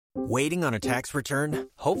Waiting on a tax return?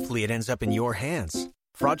 Hopefully it ends up in your hands.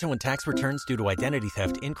 Fraudulent tax returns due to identity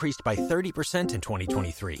theft increased by 30% in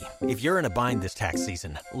 2023. If you're in a bind this tax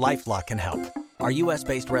season, LifeLock can help. Our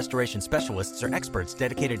U.S.-based restoration specialists are experts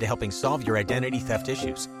dedicated to helping solve your identity theft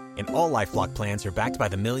issues. And all LifeLock plans are backed by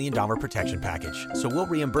the $1 Million Protection Package. So we'll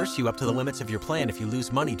reimburse you up to the limits of your plan if you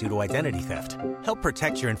lose money due to identity theft. Help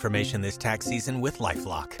protect your information this tax season with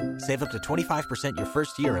LifeLock. Save up to 25% your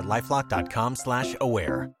first year at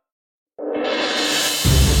LifeLock.com/aware.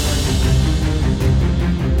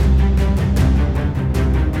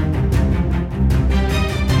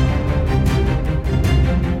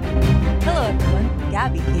 Hello, everyone.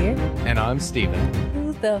 Gabby here. And I'm Steven.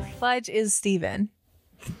 Who the fudge is Steven?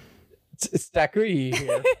 It's Zachary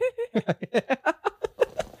here.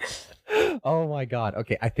 Oh my God.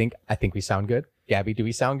 Okay, I think we sound good. Gabby, do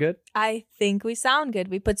we sound good? I think we sound good.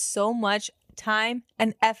 We put so much time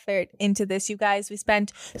and effort into this, you guys. We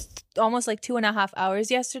spent almost like 2.5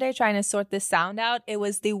 hours yesterday trying to sort this sound out. It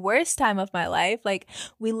was the worst time of my life. Like,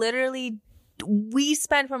 we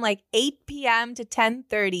spent from like 8 p.m. to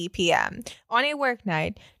 10:30 p.m. on a work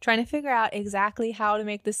night trying to figure out exactly how to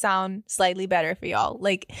make the sound slightly better for y'all.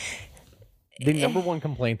 Like, the number one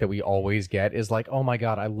complaint that we always get is like, oh my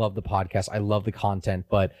God, I love the podcast. I love the content,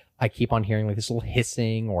 but I keep on hearing like this little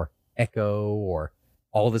hissing or echo or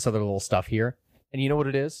all this other little stuff here. And you know what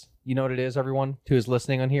it is? You know what it is, everyone who is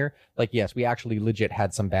listening on here? Like, yes, we actually legit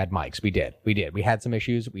had some bad mics. We did. We had some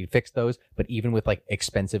issues. We fixed those. But even with like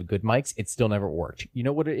expensive good mics, it still never worked. You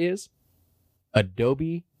know what it is?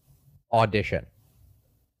 Adobe Audition.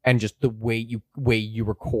 And just the way you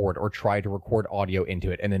record or try to record audio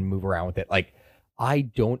into it and then move around with it. Like, I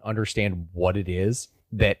don't understand what it is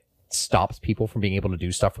that stops people from being able to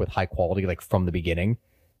do stuff with high quality, like from the beginning.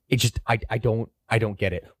 It just, I don't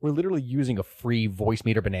get it. We're literally using a free voice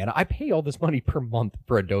meter banana. I pay all this money per month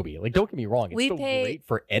for Adobe. Like, don't get me wrong. It's still great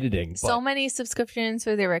for editing. So many subscriptions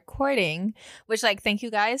for the recording, which, like, thank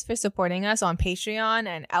you guys for supporting us on Patreon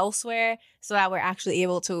and elsewhere so that we're actually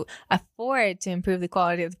able to afford to improve the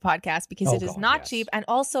quality of the podcast, because it is not cheap. And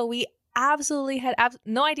also, we absolutely had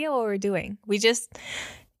no idea what we were doing. We just...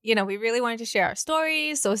 we really wanted to share our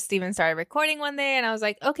stories. So Steven started recording one day and I was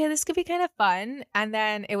like, okay, this could be kind of fun. And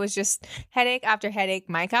then it was just headache after headache,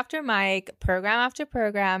 mic after mic, program after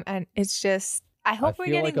program. And it's just, I hope we're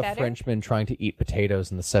getting better. I feel like a Frenchman trying to eat potatoes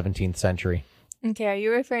in the 17th century. Okay, are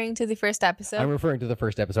you referring to the first episode? I'm referring to the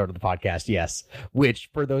first episode of the podcast, yes. Which,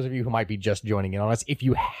 for those of you who might be just joining in on us, if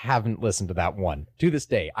you haven't listened to that one, to this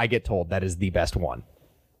day, I get told that is the best one.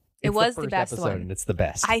 It was the best one. And it's the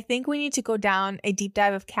best. I think we need to go down a deep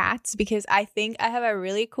dive of cats, because I think I have a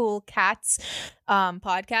really cool cats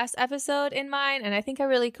podcast episode in mind. And I think a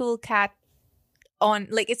really cool cat on,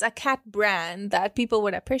 like, it's a cat brand that people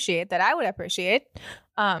would appreciate, that I would appreciate.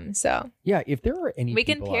 So yeah, if there are any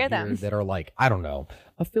people out here that are like, I don't know,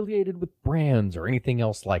 affiliated with brands or anything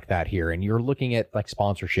else like that here, and you're looking at like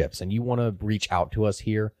sponsorships and you want to reach out to us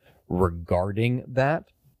here regarding that,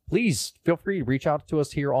 please feel free to reach out to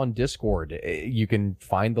us here on Discord. You can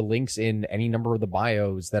find the links in any number of the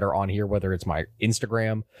bios that are on here, whether it's my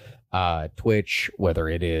Instagram, Twitch, whether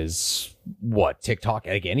it is TikTok,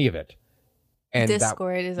 like any of it. And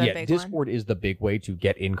Discord is a big one. Discord is the big way to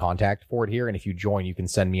get in contact for it here. And if you join, you can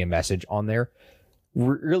send me a message on there.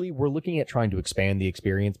 We're looking at trying to expand the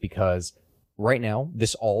experience, because right now,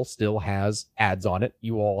 this all still has ads on it.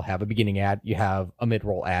 You all have a beginning ad. You have a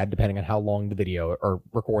mid-roll ad, depending on how long the video or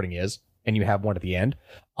recording is, and you have one at the end.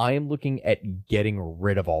 I am looking at getting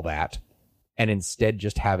rid of all that and instead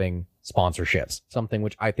just having sponsorships, something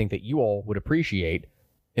which I think that you all would appreciate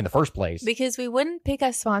in the first place. Because we wouldn't pick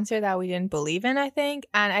a sponsor that we didn't believe in, I think.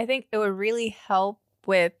 And I think it would really help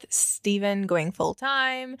with Steven going full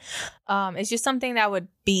time. It's just something that would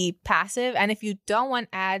be passive. And if you don't want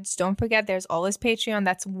ads, don't forget there's always Patreon.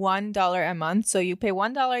 That's $1 a month. So you pay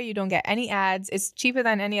 $1, you don't get any ads. It's cheaper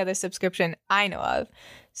than any other subscription I know of.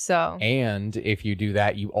 So, and if you do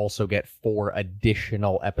that, you also get 4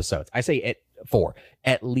 additional episodes. I say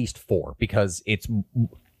at least 4, because it's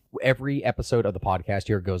every episode of the podcast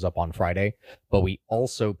here goes up on Friday, but we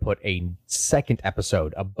also put a second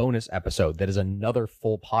episode, a bonus episode that is another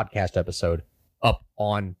full podcast episode, up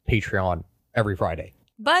on Patreon every Friday.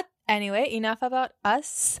 But anyway, enough about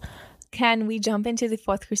us. Can we jump into the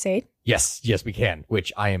fourth crusade? Yes, we can,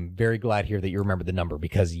 which I am very glad here that you remember the number,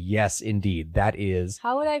 because yes, indeed, that is...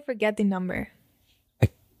 How would I forget the number?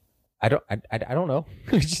 I don't know.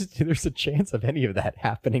 There's a chance of any of that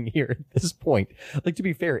happening here at this point. Like, to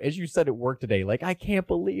be fair, as you said at work today, like, I can't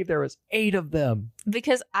believe there was 8 of them.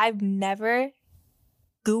 Because I've never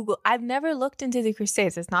looked into the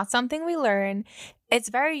Crusades. It's not something we learn. It's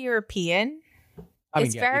very European.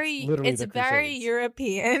 It's very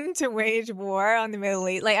European to wage war on the Middle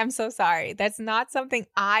East. Like, I'm so sorry. That's not something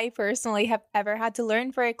I personally have ever had to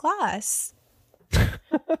learn for a class.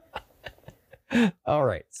 All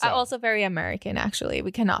right. So. Also very American, actually.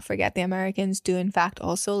 We cannot forget the Americans do, in fact,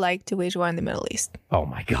 also like to wage war in the Middle East. Oh,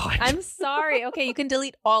 my God. I'm sorry. Okay, you can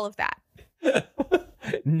delete all of that.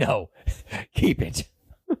 No. Keep it.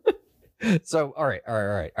 So, all right.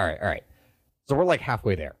 So we're like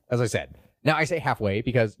halfway there, as I said. Now, I say halfway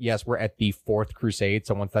because, yes, we're at the 4th Crusade.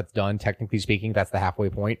 So once that's done, technically speaking, that's the halfway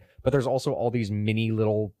point. But there's also all these mini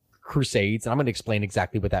little crusades, and I'm going to explain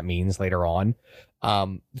exactly what that means later on.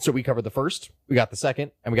 So we covered the first, we got the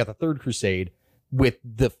second, and we got the third crusade. With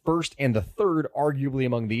the first and the third, arguably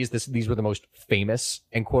among these were the most famous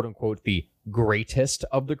and quote unquote the greatest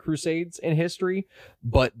of the crusades in history.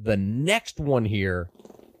 But the next one here,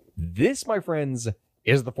 this, my friends,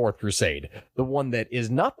 is the 4th Crusade, the one that is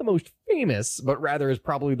not the most famous, but rather is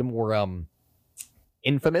probably the more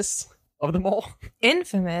infamous of them all.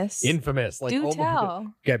 Infamous. Like, do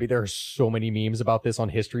tell. Gabby, there are so many memes about this on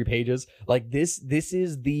history pages. Like this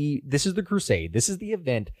is the Crusade. This is the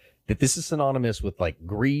event that this is synonymous with, like,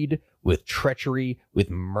 greed, with treachery, with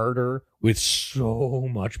murder, with so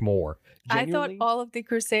much more. Genuinely, I thought all of the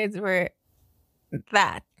Crusades were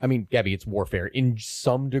that. I mean, Gabby, it's warfare in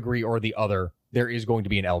some degree or the other. There is going to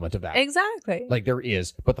be an element of that. Exactly. Like, there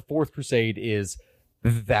is. But the 4th Crusade is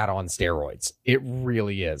that on steroids. It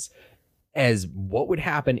really is. As what would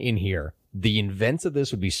happen in here, the events of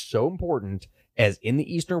this would be so important as in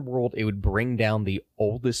the Eastern world, it would bring down the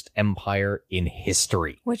oldest empire in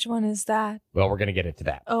history. Which one is that? Well, we're going to get into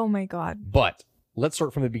that. Oh, my God. But let's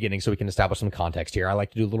start from the beginning so we can establish some context here. I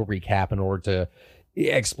like to do a little recap in order to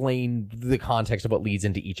explain the context of what leads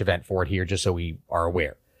into each event for it here, just so we are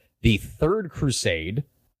aware. The 3rd Crusade,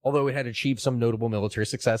 although it had achieved some notable military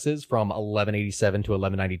successes from 1187 to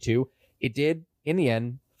 1192, it did, in the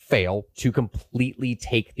end, fail to completely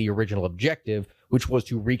take the original objective, which was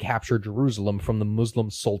to recapture Jerusalem from the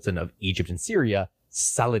Muslim Sultan of Egypt and Syria,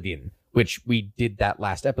 Saladin, which we did that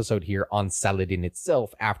last episode here on Saladin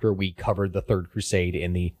itself after we covered the 3rd Crusade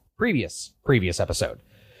in the previous episode.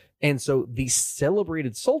 And so the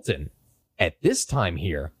celebrated Sultan at this time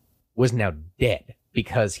here was now dead,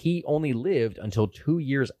 because he only lived until 2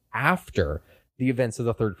 years after the events of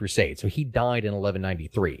the 3rd Crusade. So he died in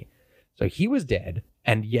 1193. So he was dead,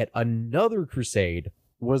 and yet another crusade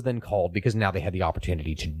was then called because now they had the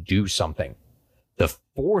opportunity to do something. The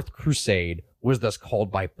 4th Crusade was thus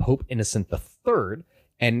called by Pope Innocent III,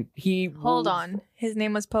 and he... Hold on. His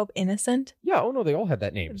name was Pope Innocent? Yeah, oh no, they all had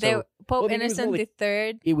that name. Pope Innocent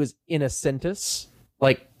III? It was Innocentus,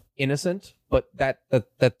 like innocent, but that's what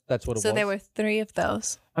it was. So there were 3 of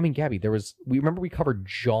those. I mean, Gabby, we covered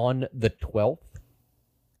John the 12th.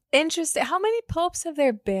 Interesting. How many popes have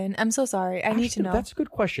there been? I'm so sorry. I need to know. That's a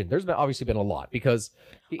good question. There's obviously been a lot because...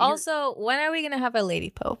 Also, when are we going to have a lady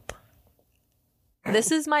pope?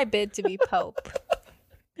 This is my bid to be pope.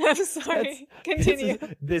 I'm sorry. Continue.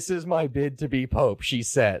 This is my bid to be pope, she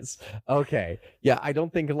says. Okay. Yeah, I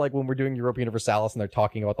don't think, like, when we're doing Europa Universalis and they're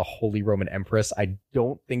talking about the Holy Roman Empress, I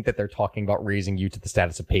don't think that they're talking about raising you to the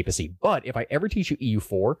status of papacy. But if I ever teach you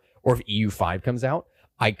EU4 or if EU5 comes out,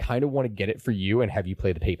 I kind of want to get it for you and have you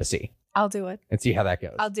play the papacy. I'll do it. And see how that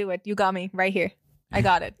goes. I'll do it. You got me right here. I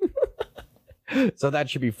got it. So that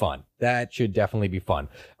should be fun. That should definitely be fun.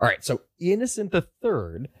 All right. So Innocent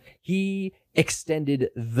III, he extended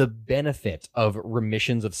the benefit of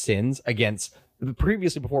remissions of sins against,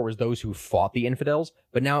 previously before it was those who fought the infidels,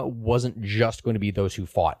 but now it wasn't just going to be those who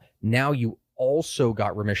fought. Now you also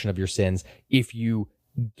got remission of your sins if you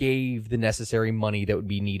gave the necessary money that would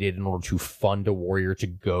be needed in order to fund a warrior to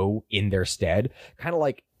go in their stead. Kind of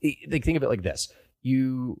like think of it like this.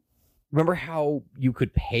 You remember how you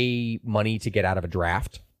could pay money to get out of a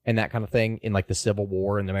draft and that kind of thing in, like, the Civil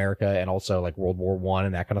War in America and also, like, World War I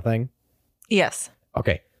and that kind of thing? Yes.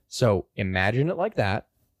 Okay. So imagine it like that,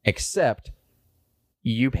 except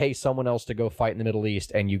you pay someone else to go fight in the Middle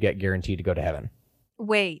East and you get guaranteed to go to heaven.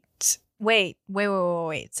 Wait.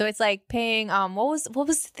 So it's like paying what was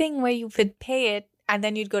the thing where you would pay it and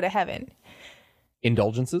then you'd go to heaven?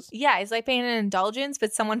 Indulgences? Yeah, it's like paying an indulgence,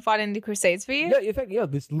 but someone fought in the Crusades for you? Yeah, in fact, yeah,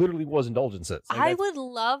 this literally was indulgences. Like, I would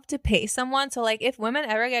love to pay someone. So, like, if women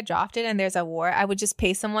ever get drafted and there's a war, I would just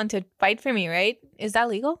pay someone to fight for me, right? Is that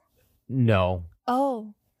legal? No.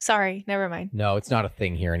 Oh, sorry. Never mind. No, it's not a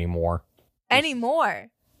thing here anymore.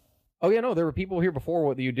 Anymore? Oh, yeah, no, there were people here before.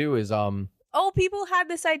 What you do is, Oh, people had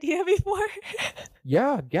this idea before.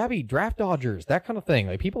 Yeah, Gabby, draft dodgers, that kind of thing.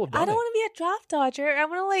 Like people have done I don't it. want to be a draft dodger. I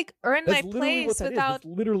want to like earn That's my literally what place that is. without. That's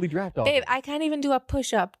literally draft dodging. Babe, I can't even do a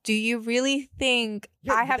push-up. Do you really think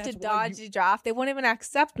Yeah, I but have to that's why dodge the draft? They won't even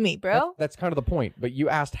accept me, bro. That's kind of the point. But you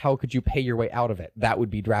asked how could you pay your way out of it? That would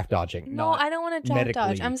be draft dodging. No, not I don't want to draft dodge.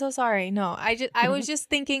 medically. I'm so sorry. No, I was just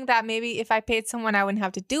thinking that maybe if I paid someone, I wouldn't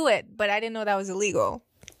have to do it. But I didn't know that was illegal.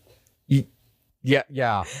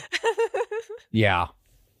 Yeah. Yeah.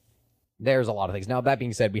 There's a lot of things. Now, that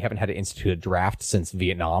being said, we haven't had to institute a draft since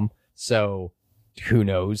Vietnam. So who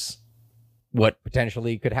knows what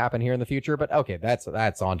potentially could happen here in the future. But okay, that's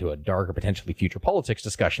on to a darker, potentially future politics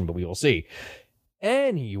discussion, but we will see.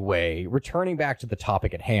 Anyway, returning back to the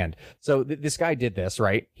topic at hand. So this guy did this,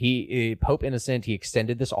 right? Pope Innocent, he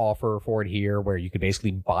extended this offer for it here where you could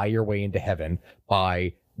basically buy your way into heaven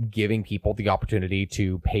by giving people the opportunity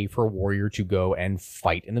to pay for a warrior to go and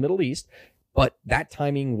fight in the Middle East. But that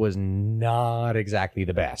timing was not exactly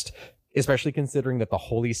the best, especially considering that the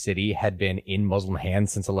Holy City had been in Muslim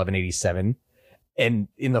hands since 1187. And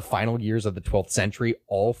in the final years of the 12th century,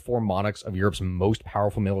 all four monarchs of Europe's most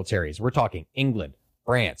powerful militaries, we're talking England,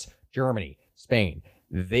 France, Germany, Spain,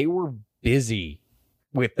 they were busy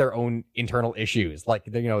with their own internal issues, like,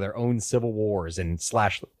 their own civil wars and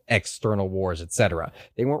 / external wars, etc.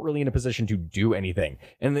 They weren't really in a position to do anything.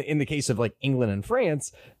 And in the case of like England and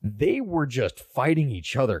France, they were just fighting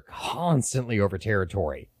each other constantly over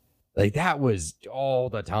territory. Like that was all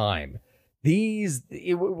the time.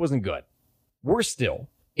 It wasn't good. Worse still,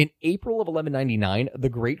 in April of 1199, the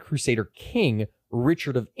great Crusader king,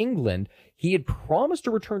 Richard of England, he had promised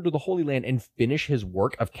to return to the Holy Land and finish his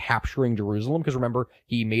work of capturing Jerusalem. Because remember,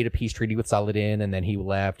 he made a peace treaty with Saladin and then he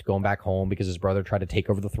left, going back home because his brother tried to take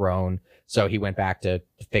over the throne. So he went back to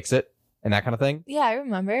fix it and that kind of thing. Yeah, I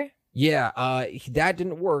remember. Yeah, that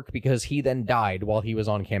didn't work because he then died while he was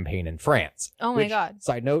on campaign in France. Oh my God.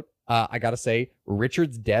 Side note, I gotta say,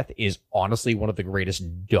 Richard's death is honestly one of the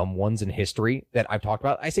greatest dumb ones in history that I've talked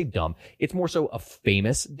about. I say dumb. It's more so a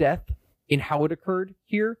famous death in how it occurred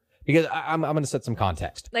here, because I'm going to set some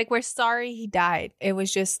context. Like, we're sorry he died. It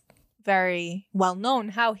was just very well known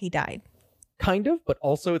how he died. Kind of, but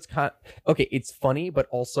also it's okay, it's funny, but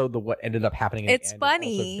also what ended up happening in it's the end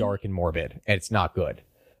funny. is also dark and morbid, and it's not good.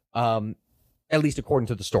 At least according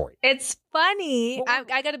to the story. It's funny.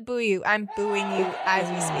 I gotta boo you. I'm booing you as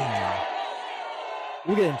we speak.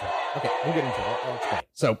 We'll get into it. Okay, we'll get into it. I'll explain.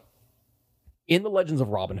 So, in the Legends of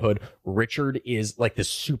Robin Hood, Richard is like this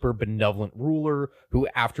super benevolent ruler who,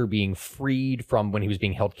 after being freed from when he was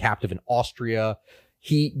being held captive in Austria,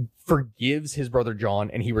 he forgives his brother John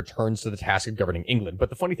and he returns to the task of governing England. But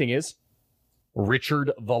the funny thing is,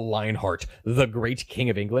 Richard the Lionheart, the great king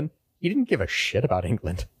of England, he didn't give a shit about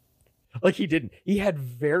England. Like, he didn't. He had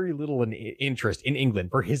very little interest in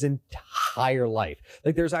England for his entire life.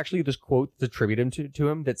 Like, there's actually this quote attributed to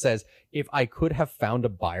him that says, if I could have found a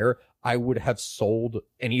buyer, I would have sold,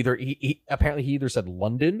 and he apparently he either said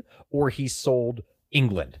London or he sold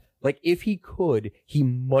England. Like, if he could, he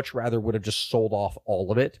much rather would have just sold off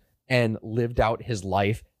all of it and lived out his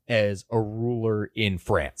life as a ruler in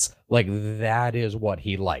France. Like, that is what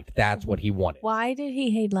he liked. That's what he wanted. Why did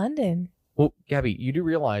he hate London? Well, Gabby, you do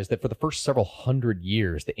realize that for the first several hundred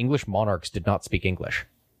years, the English monarchs did not speak English.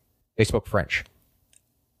 They spoke French.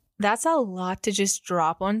 That's a lot to just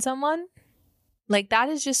drop on someone. Like, that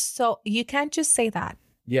is just so... You can't just say that.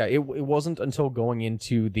 Yeah, it wasn't until going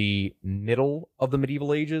into the middle of the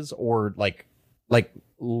medieval ages, or like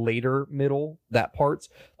later middle, that parts.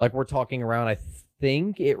 Like, we're talking around, I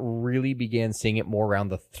think it really began seeing it more around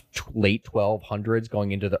the late 1200s,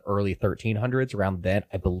 going into the early 1300s, around then,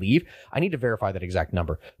 I believe. I need to verify that exact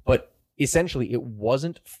number. But essentially, it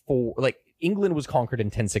wasn't for... Like, England was conquered in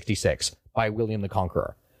 1066 by William the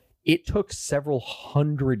Conqueror. It took several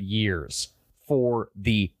hundred years for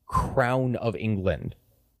the crown of England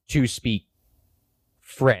to speak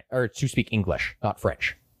French, or to speak English, not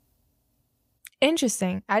French.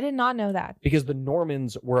 Interesting. I did not know that. Because the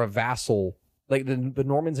Normans were a vassal. Like, the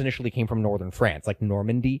Normans initially came from northern France, like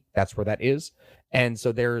Normandy, that's where that is. And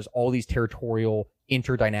so there's all these territorial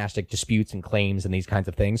interdynastic disputes and claims and these kinds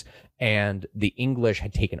of things. And the English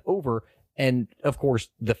had taken over. And of course,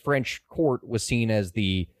 the French court was seen as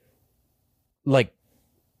the, like,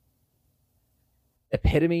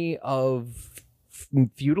 epitome of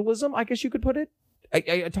feudalism, I guess you could put it.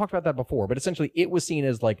 I talked about that before, but essentially it was seen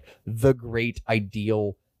as like the great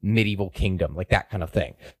ideal medieval kingdom, like that kind of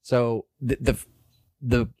thing. So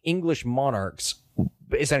the English monarchs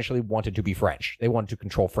essentially wanted to be French. They wanted to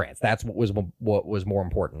control France. That's what was more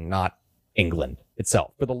important, not England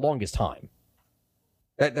itself, for the longest time.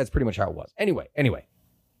 That's pretty much how it was. Anyway.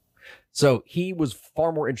 So he was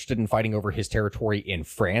far more interested in fighting over his territory in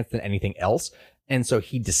France than anything else. And so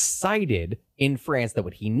he decided in France that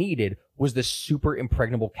what he needed was this super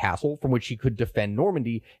impregnable castle from which he could defend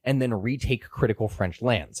Normandy and then retake critical French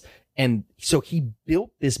lands. And so he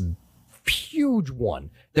built this huge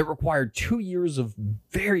one that required 2 years of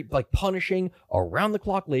very punishing around the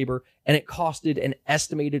clock labor. And it costed an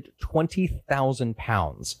estimated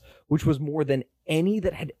 £20,000, which was more than any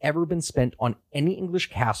that had ever been spent on any English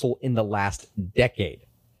castle in the last decade.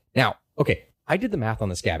 Now, okay, I did the math on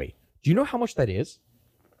this, Gabby. Do you know how much that is?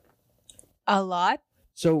 A lot.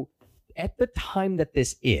 So at the time that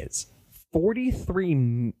this is,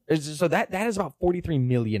 that is about 43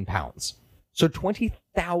 million pounds. So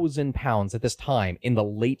 20,000 pounds at this time in the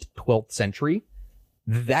late 12th century,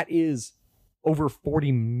 that is over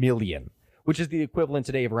 40 million, which is the equivalent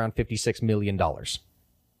today of around $56 million.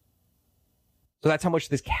 So that's how much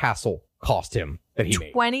this castle cost him that he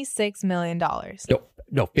made. $26 million.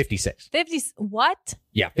 No, 56. 50. What?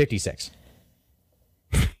 Yeah, 56.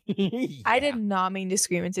 Yeah. I did not mean to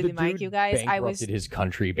scream into the mic, you guys. I was his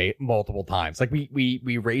country multiple times. Like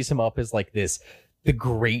we raise him up as like the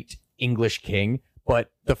great English king.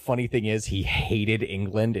 But the funny thing is he hated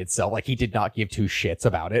England itself. Like he did not give two shits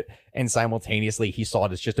about it. And simultaneously, he saw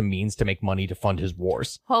it as just a means to make money to fund his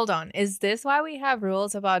wars. Hold on. Is this why we have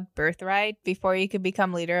rules about birthright before you could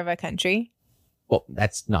become leader of a country? Well,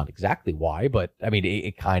 that's not exactly why, but I mean,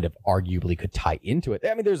 it kind of arguably could tie into it.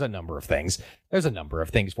 I mean, there's a number of things. There's a number of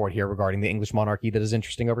things for it here regarding the English monarchy that is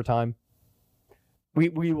interesting over time. We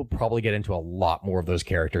will probably get into a lot more of those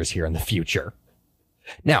characters here in the future.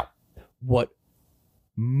 Now, what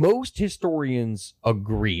most historians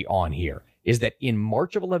agree on here is that in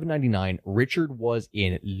March of 1199, Richard was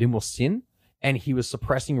in Limousin, and he was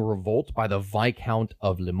suppressing a revolt by the Viscount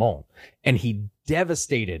of Le Mans. And he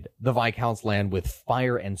devastated the Viscount's land with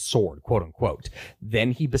fire and sword, quote unquote.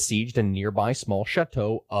 Then he besieged a nearby small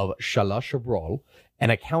chateau of Chalais-Chevrol,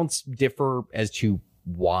 and accounts differ as to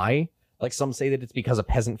why. Like some say that it's because a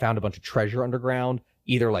peasant found a bunch of treasure underground,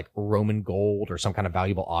 either like Roman gold or some kind of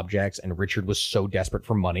valuable objects, and Richard was so desperate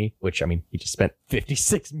for money, which, I mean, he just spent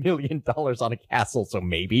 $56 million on a castle, so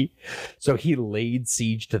maybe. So he laid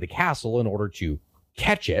siege to the castle in order to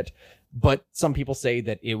catch it, but some people say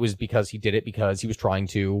that it was because he did it because he was trying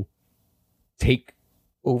to take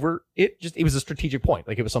over it. It was a strategic point,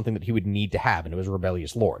 like it was something that he would need to have, and it was a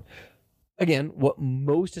rebellious lord. Again, what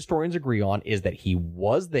most historians agree on is that he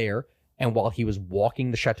was there, and while he was walking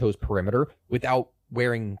the chateau's perimeter without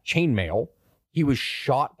wearing chainmail, he was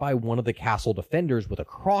shot by one of the castle defenders with a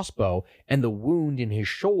crossbow, and the wound in his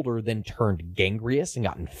shoulder then turned gangrenous and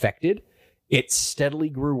got infected. It steadily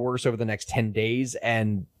grew worse over the next 10 days,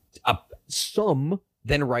 and some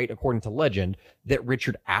then write, according to legend, that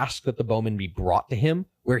Richard asked that the bowman be brought to him,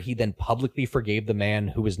 where he then publicly forgave the man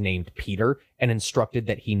who was named Peter and instructed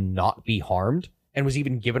that he not be harmed, and was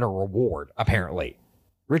even given a reward, apparently.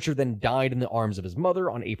 Richard then died in the arms of his mother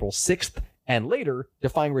on April 6th, and later,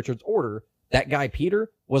 defying Richard's order, that guy Peter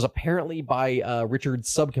was apparently by Richard's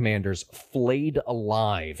subcommanders flayed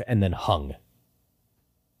alive and then hung.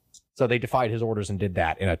 So they defied his orders and did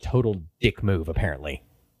that in a total dick move, apparently.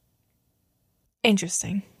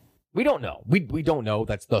 Interesting. We don't know. We don't know.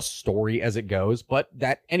 That's the story as it goes. But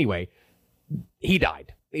anyway, he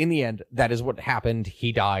died. In the end, that is what happened.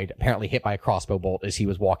 He died, apparently hit by a crossbow bolt as he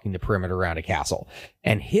was walking the perimeter around a castle.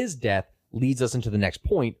 And his death leads us into the next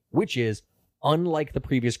point, which is, unlike the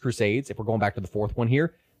previous Crusades, if we're going back to the fourth one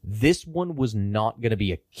here, this one was not going to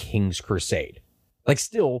be a king's crusade. Like,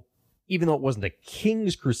 still, even though it wasn't a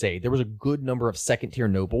king's crusade, there was a good number of second-tier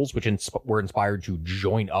nobles which were inspired to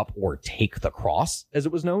join up or take the cross, as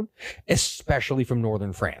it was known, especially from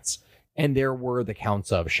northern France. And there were the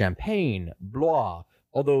counts of Champagne, Blois,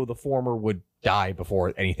 although the former would die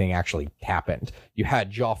before anything actually happened. You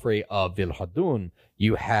had Geoffrey of Villehardun,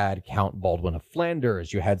 you had Count Baldwin of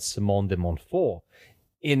Flanders, you had Simon de Montfort.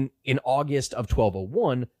 In August of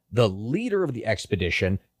 1201, the leader of the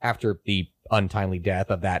expedition, after the untimely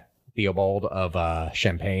death of that Theobald of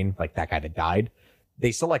Champagne, like that guy that died,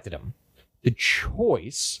 they selected him. The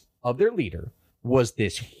choice of their leader was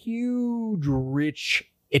this huge,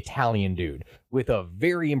 rich Italian dude with a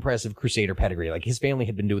very impressive Crusader pedigree. Like, his family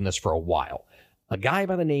had been doing this for a while. A guy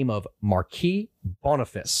by the name of Marquis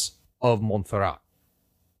Boniface of Montferrat.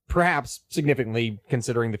 Perhaps significantly,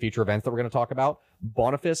 considering the future events that we're going to talk about,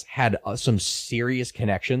 Boniface had some serious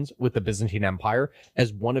connections with the Byzantine Empire,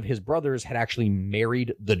 as one of his brothers had actually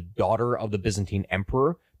married the daughter of the Byzantine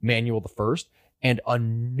Emperor, Manuel I, and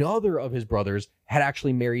another of his brothers had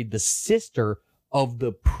actually married the sister of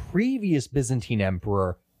the previous Byzantine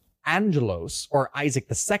emperor, Angelos, or Isaac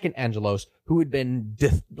II Angelos, who had been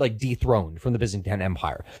dethroned from the Byzantine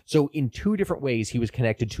Empire. So in two different ways, he was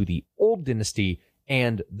connected to the old dynasty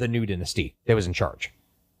and the new dynasty that was in charge.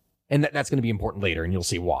 And that's going to be important later, and you'll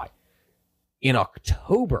see why. In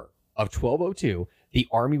October of 1202, the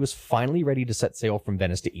army was finally ready to set sail from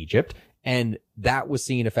Venice to Egypt, and that was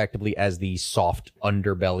seen effectively as the soft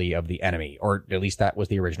underbelly of the enemy, or at least that was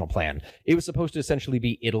the original plan. It was supposed to essentially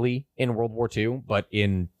be Italy in World War II, but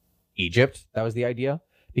in Egypt, that was the idea.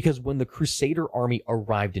 Because when the Crusader army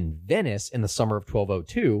arrived in Venice in the summer of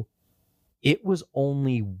 1202, it was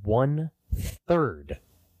only 1/3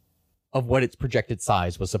 of what its projected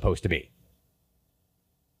size was supposed to be.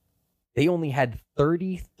 They only had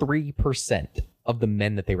 33% of the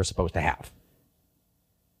men that they were supposed to have.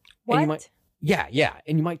 What? Yeah.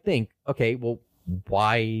 And you might think, okay, well,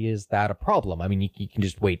 why is that a problem? I mean, you can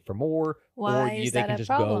just wait for more, they can just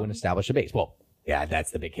go and establish a base. Well, yeah,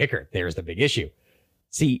 that's the big kicker. There's the big issue.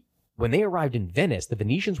 See, when they arrived in Venice, the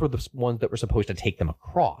Venetians were the ones that were supposed to take them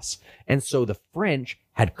across. And so the French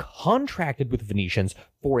had contracted with the Venetians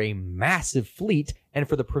for a massive fleet and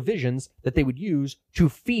for the provisions that they would use to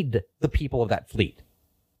feed the people of that fleet.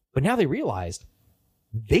 But now they realized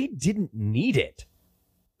they didn't need it.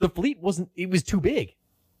 The fleet it was too big.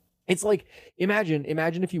 It's like, imagine,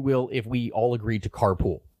 if you will, if we all agreed to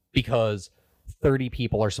carpool because 30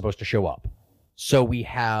 people are supposed to show up. So we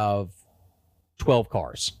have 12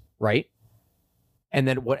 cars, right? And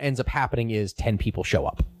then what ends up happening is 10 people show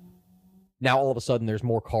up. Now all of a sudden there's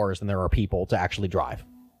more cars than there are people to actually drive.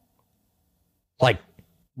 Like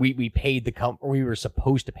we paid we were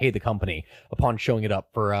supposed to pay the company upon showing it up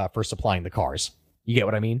for supplying the cars. You get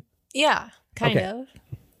what I mean? Yeah, kind of.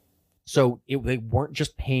 So they weren't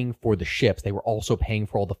just paying for the ships. They were also paying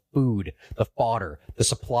for all the food, the fodder, the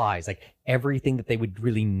supplies, like everything that they would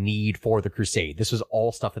really need for the crusade. This was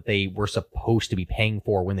all stuff that they were supposed to be paying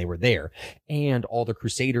for when they were there. And all the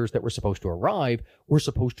crusaders that were supposed to arrive were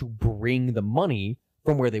supposed to bring the money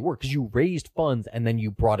from where they were, because you raised funds and then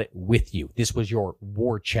you brought it with you. This was your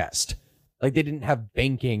war chest. Like they didn't have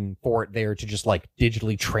banking for it there to just like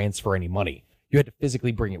digitally transfer any money. You had to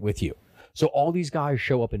physically bring it with you. So all these guys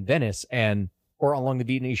show up in Venice or along the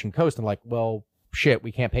Venetian coast and like, well, shit, we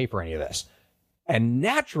can't pay for any of this. And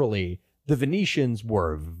naturally, the Venetians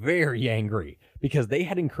were very angry because they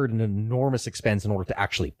had incurred an enormous expense in order to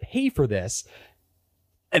actually pay for this.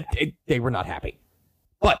 And they were not happy.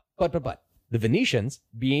 But the Venetians,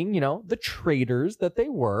 being, the traders that they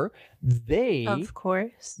were, of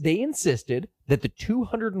course, they insisted that the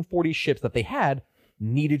 240 ships that they had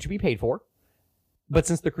needed to be paid for. But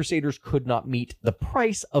since the Crusaders could not meet the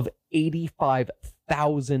price of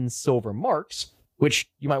 85,000 silver marks, which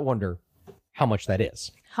you might wonder how much that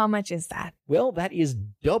is. How much is that? Well, that is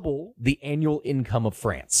double the annual income of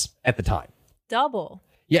France at the time. Double?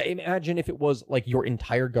 Yeah, imagine if it was like your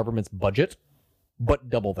entire government's budget, but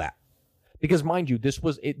double that. Because mind you, this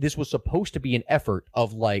was supposed to be an effort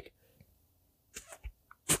of like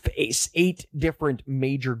 8 different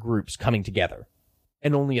major groups coming together.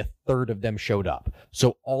 And only 1/3 of them showed up.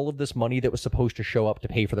 So all of this money that was supposed to show up to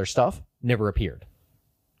pay for their stuff never appeared.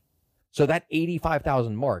 So that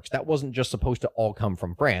 85,000 marks, that wasn't just supposed to all come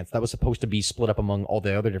from France. That was supposed to be split up among all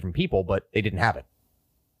the other different people, but they didn't have it.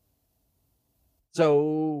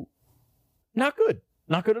 So, not good.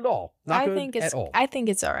 Not good at all. Not good at all. I think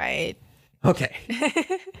it's all right. Okay.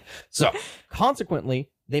 So, consequently,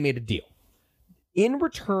 they made a deal. In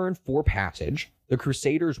return for passage, the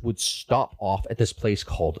Crusaders would stop off at this place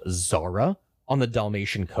called Zara on the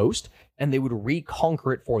Dalmatian coast, and they would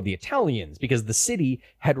reconquer it for the Italians because the city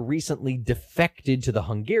had recently defected to the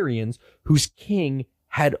Hungarians, whose king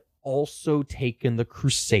had also taken the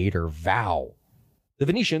Crusader vow. The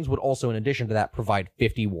Venetians would also, in addition to that, provide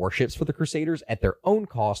 50 warships for the Crusaders at their own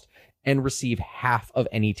cost and receive half of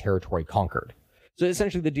any territory conquered. So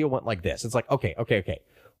essentially the deal went like this. It's like, okay.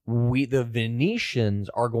 The Venetians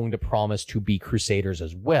are going to promise to be Crusaders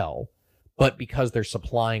as well, but because they're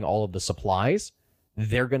supplying all of the supplies,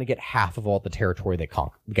 they're going to get half of all the territory that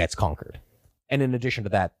gets conquered. And in addition to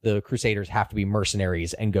that, the Crusaders have to be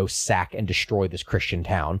mercenaries and go sack and destroy this Christian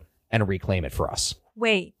town and reclaim it for us.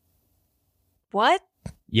 Wait. What?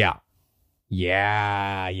 Yeah.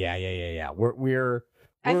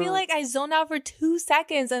 I feel like I zoned out for 2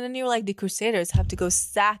 seconds, and then you were like, the Crusaders have to go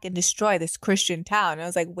sack and destroy this Christian town. And I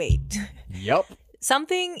was like, wait. Yep.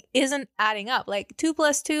 Something isn't adding up. Like 2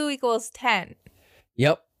 + 2 = 10.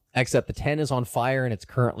 Yep. Except the 10 is on fire and it's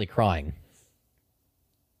currently crying.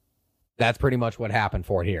 That's pretty much what happened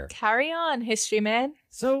for it here. Carry on, history man.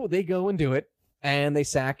 So they go and do it. And they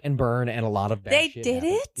sack and burn, and a lot of bad They shit did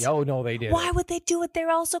happened. it? Oh, no, they did Why it. would they do it? They're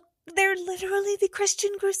literally the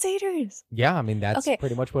Christian Crusaders. Yeah, I mean, that's Okay.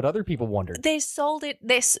 pretty much what other people wondered. They sold it.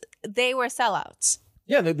 They were sellouts.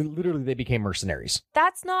 Yeah, they became mercenaries.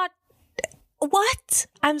 That's not... What?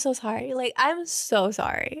 I'm so sorry. Like, I'm so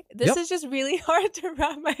sorry. This is just really hard to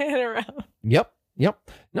wrap my head around. Yep.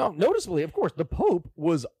 Now, noticeably, of course, the Pope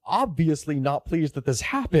was obviously not pleased that this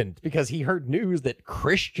happened because he heard news that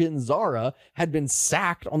Christian Zara had been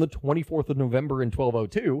sacked on the 24th of November in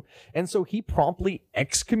 1202, and so he promptly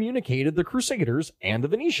excommunicated the Crusaders and the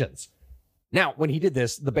Venetians. Now, when he did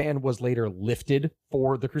this, the ban was later lifted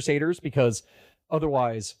for the Crusaders because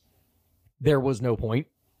otherwise there was no point.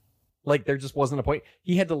 Like, there just wasn't a point.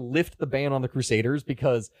 He had to lift the ban on the Crusaders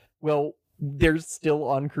because, well, they're still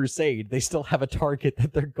on crusade. They still have a target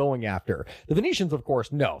that they're going after. The Venetians, of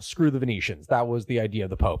course, no. Screw the Venetians. That was the idea of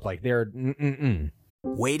the Pope. Like, they're...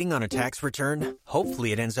 Waiting on a tax return?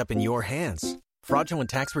 Hopefully it ends up in your hands. Fraudulent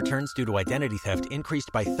tax returns due to identity theft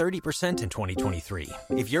increased by 30% in 2023.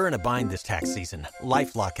 If you're in a bind this tax season,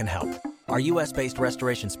 LifeLock can help. Our U.S.-based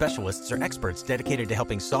restoration specialists are experts dedicated to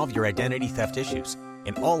helping solve your identity theft issues.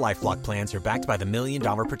 And all LifeLock plans are backed by the $1 Million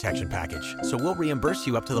Protection Package. So we'll reimburse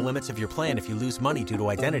you up to the limits of your plan if you lose money due to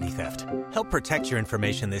identity theft. Help protect your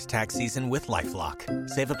information this tax season with LifeLock.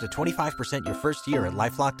 Save up to 25% your first year at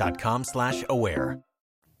LifeLock.com/aware.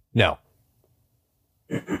 No.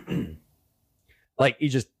 Like, he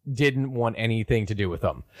just didn't want anything to do with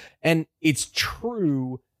them. And it's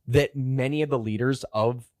true that many of the leaders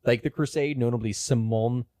of, like, the Crusade, notably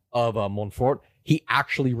Simon of Montfort, he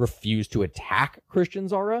actually refused to attack Christian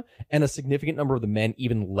Zara, and a significant number of the men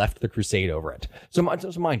even left the Crusade over it. So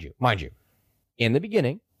mind you, in the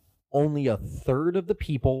beginning, only a third of the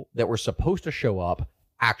people that were supposed to show up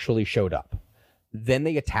actually showed up. Then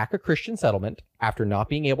they attack a Christian settlement after not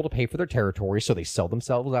being able to pay for their territory, so they sell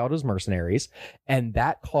themselves out as mercenaries, and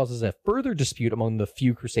that causes a further dispute among the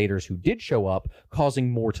few Crusaders who did show up,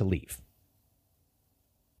 causing more to leave.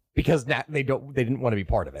 Because they didn't want to be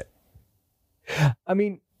part of it. I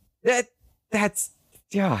mean, that's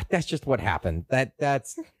just what happened.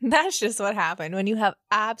 That's just what happened when you have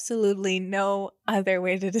absolutely no other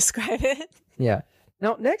way to describe it. Yeah.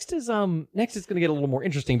 Now, next is going to get a little more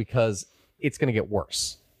interesting because it's going to get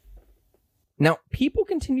worse. Now, people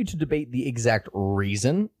continue to debate the exact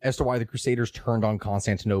reason as to why the Crusaders turned on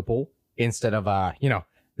Constantinople instead of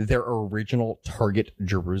their original target,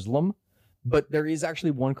 Jerusalem. But there is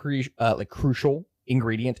actually one crucial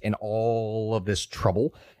ingredient in all of this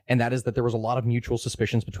trouble, and that is that there was a lot of mutual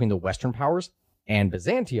suspicions between the Western powers and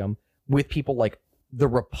Byzantium, with people like the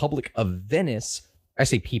Republic of Venice. I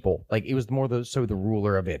say people, like it was more the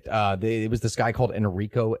ruler of it. It was this guy called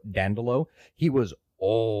Enrico Dandolo. He was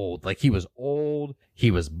old, he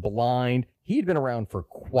was blind. He had been around for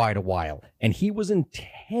quite a while, and he was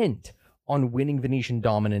intent on winning Venetian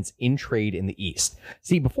dominance in trade in the East.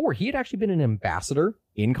 See, before, he had actually been an ambassador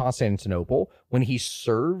in Constantinople when he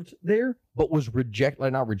served there, but was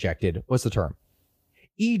what's the term?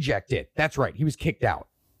 Ejected. That's right. He was kicked out.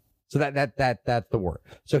 So that's the word.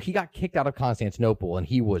 So he got kicked out of Constantinople, and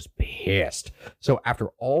he was pissed. So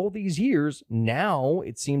after all these years, now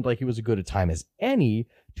it seemed like it was as good a time as any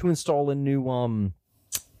to install a new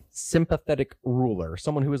sympathetic ruler,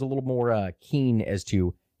 someone who was a little more keen as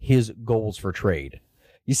to his goals for trade.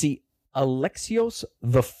 You see, Alexios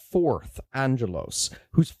IV Angelos,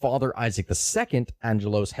 whose father Isaac II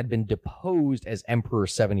Angelos had been deposed as emperor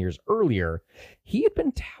 7 years earlier, he had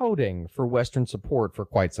been touting for Western support for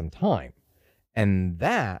quite some time. And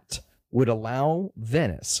that would allow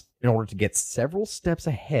Venice, in order to get several steps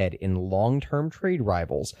ahead in long-term trade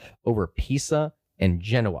rivals over Pisa and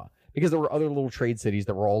Genoa. Because there were other little trade cities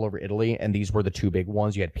that were all over Italy, and these were the two big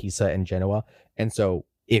ones. You had Pisa and Genoa. And so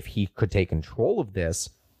if he could take control of this,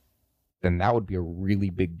 then that would be a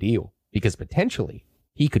really big deal, because potentially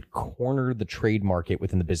he could corner the trade market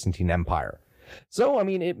within the Byzantine Empire. So, I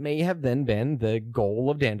mean, it may have then been the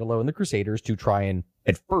goal of Dandolo and the Crusaders to try and,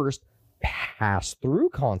 at first, pass through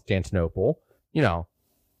Constantinople,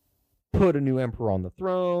 put a new emperor on the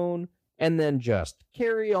throne, and then just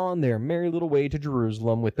carry on their merry little way to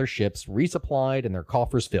Jerusalem with their ships resupplied and their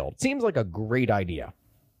coffers filled. Seems like a great idea.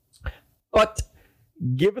 But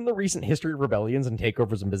given the recent history of rebellions and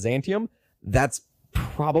takeovers in Byzantium, that's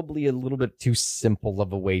probably a little bit too simple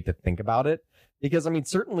of a way to think about it. Because, I mean,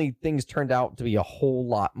 certainly things turned out to be a whole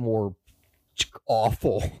lot more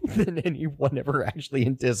awful than anyone ever actually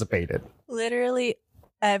anticipated. Literally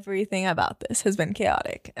everything about this has been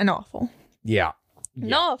chaotic and awful. Yeah.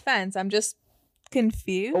 No offense. I'm just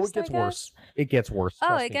confused. Oh, it gets worse. It gets worse. Oh,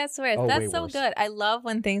 Trust it me. gets worse. Oh, That's way so worse. good. I love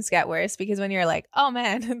when things get worse because when you're like, oh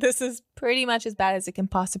man, this is pretty much as bad as it can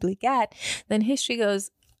possibly get, then history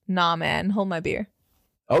goes, nah, man, hold my beer.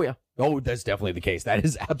 Oh, yeah. Oh, that's definitely the case. That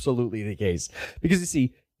is absolutely the case. Because you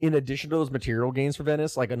see, in addition to those material gains for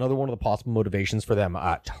Venice, like another one of the possible motivations for them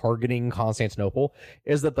targeting Constantinople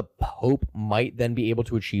is that the Pope might then be able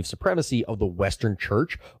to achieve supremacy of the Western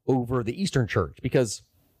Church over the Eastern Church, because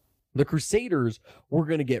the Crusaders were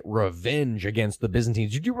going to get revenge against the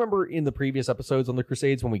Byzantines. Did you remember in the previous episodes on the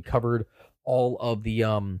Crusades when we covered all of the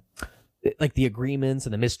like the agreements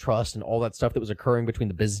and the mistrust and all that stuff that was occurring between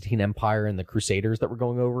the Byzantine Empire and the Crusaders that we're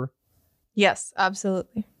going over? Yes,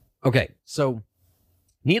 absolutely. Okay, so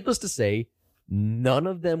needless to say, none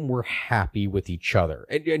of them were happy with each other.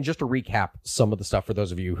 And just to recap some of the stuff for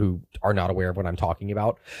those of you who are not aware of what I'm talking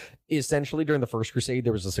about, essentially during the First Crusade,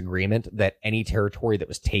 there was this agreement that any territory that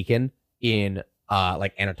was taken in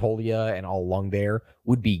like Anatolia and all along there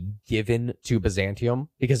would be given to Byzantium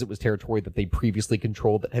because it was territory that they previously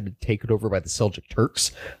controlled that had been taken over by the Seljuk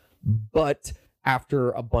Turks. But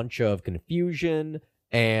after a bunch of confusion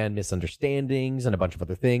and misunderstandings and a bunch of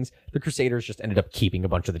other things, the Crusaders just ended up keeping a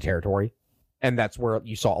bunch of the territory. And that's where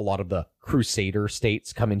you saw a lot of the Crusader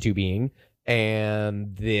states come into being.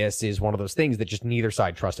 And this is one of those things that just neither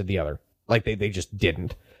side trusted the other. Like they just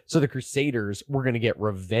didn't. So the Crusaders were going to get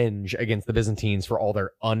revenge against the Byzantines for all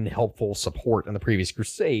their unhelpful support in the previous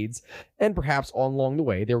Crusades. And perhaps along the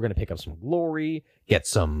way, they were going to pick up some glory, get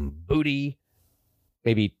some booty,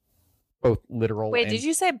 maybe both literal. Wait, did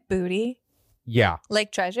you say booty? Yeah.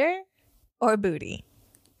 Like treasure or booty?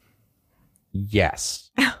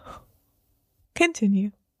 Yes.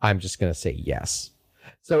 Continue. I'm just going to say yes.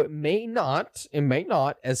 So it may not,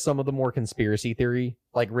 as some of the more conspiracy theory,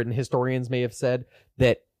 like written historians may have said,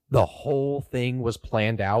 that the whole thing was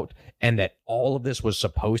planned out and that all of this was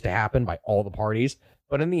supposed to happen by all the parties.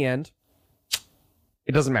 But in the end,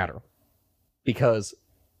 it doesn't matter. Because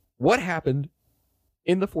what happened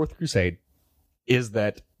in the Fourth Crusade is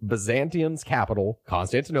that Byzantium's capital,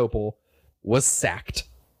 Constantinople, was sacked,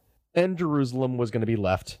 and Jerusalem was going to be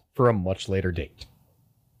left for a much later date.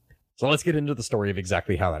 So let's get into the story of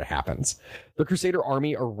exactly how that happens. The Crusader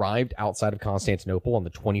army arrived outside of Constantinople on the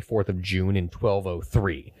 24th of June in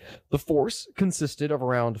 1203. The force consisted of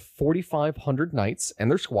around 4,500 knights and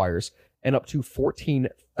their squires, and up to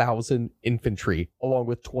 14,000 infantry, along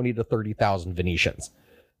with 20 to 30,000 Venetians.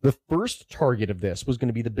 The first target of this was going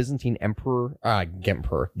to be the Byzantine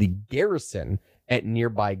the garrison at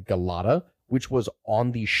nearby Galata, which was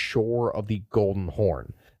on the shore of the Golden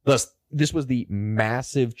Horn. Thus, this was the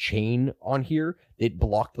massive chain on here. It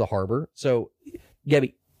blocked the harbor. So,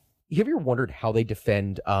 Gabby, have you ever wondered how they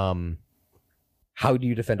defend, how do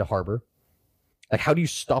you defend a harbor? Like, how do you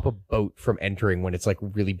stop a boat from entering when it's like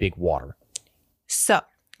really big water? So,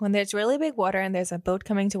 when there's really big water and there's a boat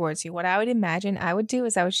coming towards you, what I would imagine I would do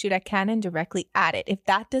is I would shoot a cannon directly at it. If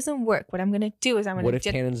that doesn't work, what I'm going to do is What if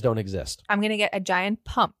cannons don't exist? I'm going to get a giant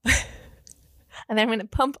pump. And then I'm going to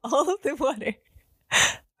pump all of the water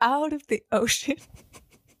out of the ocean.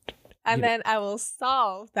 And then I will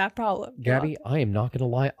solve that problem. Gabby, I am not going to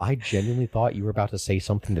lie. I genuinely thought you were about to say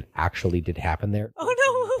something that actually did happen there. Oh,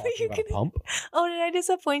 no. What were you going to pump? Oh, did I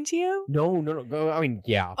disappoint you? No. I mean,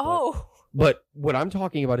 yeah. Oh. But what I'm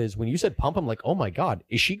talking about is when you said pump, I'm like, oh my God,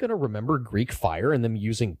 is she going to remember Greek fire and them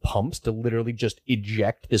using pumps to literally just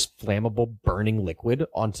eject this flammable burning liquid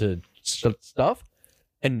onto stuff?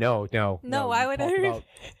 And no. Why would I?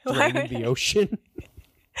 Draining the ocean?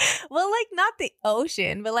 Well, like not the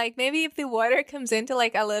ocean, but like maybe if the water comes into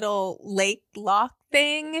like a little lake lock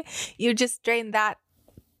thing, you just drain that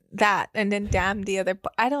and then dam the other.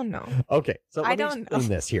 I don't know. Okay, so let me explain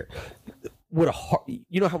this here. What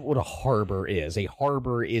a harbor is? A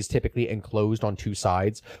harbor is typically enclosed on two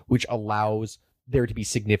sides, which allows there to be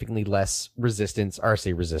significantly less resistance.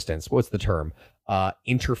 What's the term?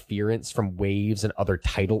 Interference from waves and other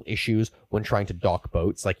tidal issues when trying to dock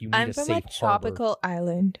boats. Like you need a safe harbor. I'm from a tropical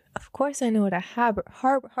island. Of course, I know what a harbor.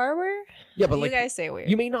 Yeah, but you guys say weird.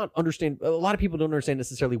 You may not understand. A lot of people don't understand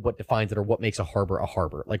necessarily what defines it or what makes a harbor a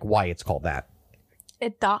harbor. Like why it's called that.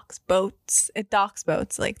 It docks boats.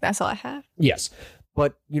 Like that's all I have. Yes.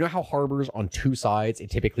 But you know how harbors on two sides, it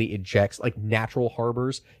typically ejects, like natural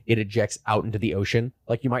harbors, it ejects out into the ocean.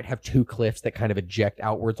 Like you might have two cliffs that kind of eject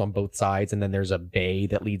outwards on both sides, and then there's a bay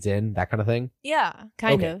that leads in, that kind of thing. Yeah,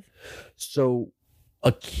 kind of. So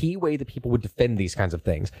a key way that people would defend these kinds of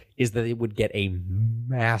things is that they would get a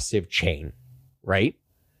massive chain, right?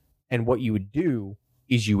 And what you would do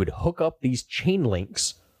is you would hook up these chain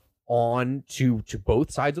links on to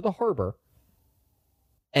both sides of the harbor,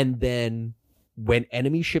 and then when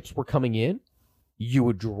enemy ships were coming in, you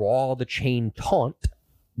would draw the chain taut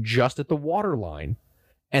just at the water line,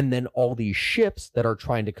 and then all these ships that are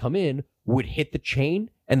trying to come in would hit the chain,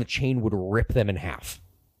 and the chain would rip them in half.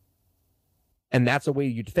 And that's the way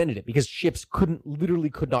you defended it, because ships literally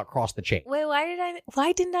could not cross the chain. Wait,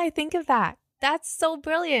 why didn't I think of that? That's so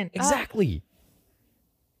brilliant. Exactly.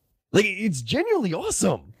 Like, it's genuinely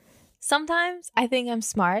awesome. Sometimes I think I'm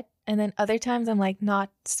smart, and then other times I'm like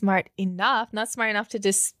not smart enough to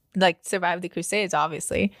just like survive the Crusades,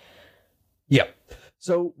 obviously. Yeah.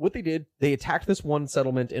 So what they did, they attacked this one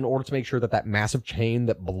settlement in order to make sure that that massive chain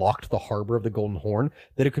that blocked the harbor of the Golden Horn,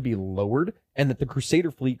 that it could be lowered, and that the Crusader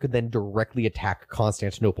fleet could then directly attack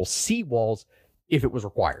Constantinople's sea walls if it was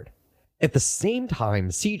required. At the same time,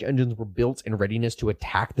 siege engines were built in readiness to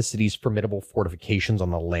attack the city's formidable fortifications on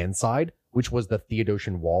the land side, which was the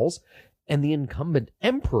Theodosian walls, and the incumbent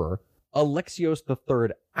emperor, Alexios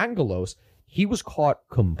III Angelos, he was caught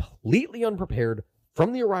completely unprepared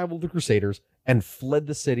from the arrival of the Crusaders and fled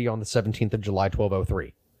the city on the 17th of July,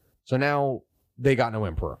 1203. So now they got no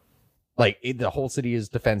emperor. Like, the whole city is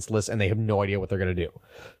defenseless and they have no idea what they're going to do.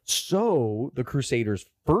 So the Crusaders'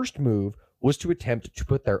 first move was to attempt to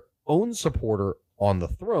put their own supporter on the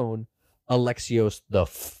throne, Alexios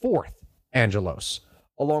IV Angelos,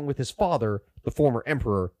 along with his father, the former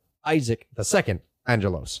emperor, Isaac II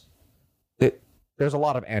Angelos. There's a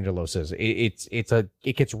lot of Angeloses.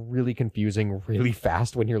 It gets really confusing really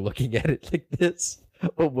fast when you're looking at it like this.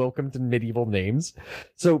 But welcome to medieval names.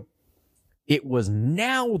 So it was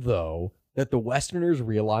now, though, that the Westerners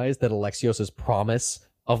realized that Alexios's promise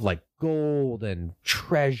of like gold and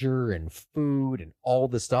treasure and food and all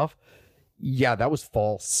this stuff, yeah, that was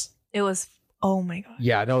false. It was, oh my God.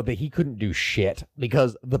 Yeah, no, that he couldn't do shit,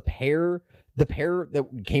 because the pair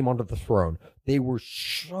that came onto the throne, they were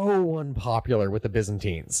so unpopular with the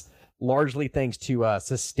Byzantines, largely thanks to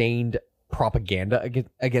sustained propaganda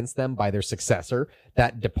against them by their successor,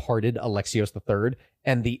 that departed Alexios III,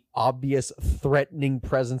 and the obvious threatening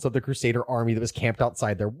presence of the Crusader army that was camped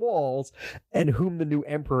outside their walls, and whom the new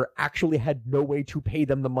emperor actually had no way to pay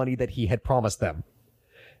them the money that he had promised them.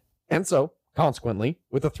 And so, consequently,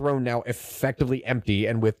 with the throne now effectively empty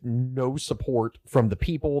and with no support from the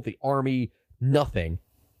people, the army, nothing,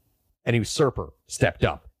 an usurper stepped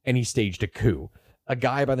up and he staged a coup. A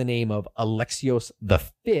guy by the name of Alexios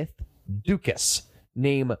V Ducas,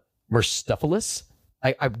 named Murstophilis,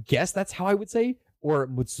 I guess that's how I would say, or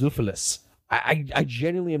Mutzuphilis. I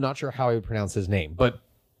genuinely am not sure how I would pronounce his name, but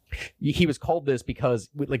he was called this because,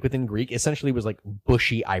 like, within Greek, essentially was like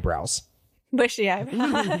bushy eyebrows. Bushy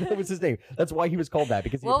eyebrows. That was his name. That's why he was called that.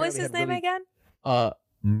 Because what was his name again?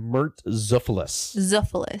 Murtzuphilis.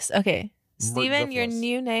 Zuphilis. Okay. Steven, your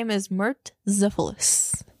new name is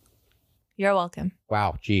Murtzuphilis. You're welcome.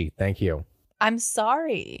 Wow. Gee, thank you. I'm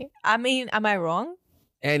sorry. I mean, am I wrong?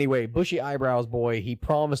 Anyway, bushy eyebrows boy, he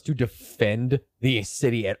promised to defend the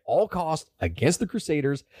city at all costs against the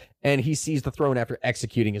Crusaders, and he seized the throne after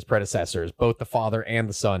executing his predecessors, both the father and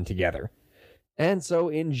the son together. And so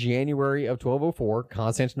in January of 1204,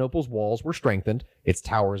 Constantinople's walls were strengthened, its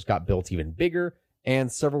towers got built even bigger,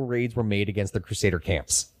 and several raids were made against the Crusader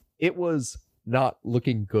camps. It was not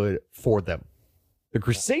looking good for them. The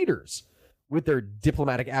Crusaders, with their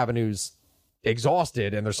diplomatic avenues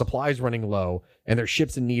exhausted and their supplies running low and their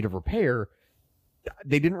ships in need of repair,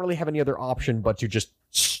 they didn't really have any other option but to just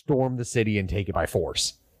storm the city and take it by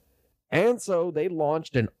force. And so they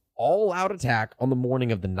launched an all-out attack on the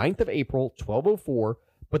morning of the 9th of April, 1204,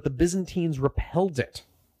 but the Byzantines repelled it.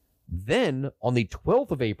 Then, on the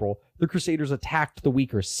 12th of April, the Crusaders attacked the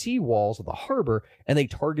weaker sea walls of the harbor, and they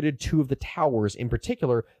targeted two of the towers in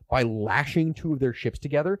particular by lashing two of their ships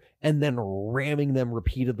together and then ramming them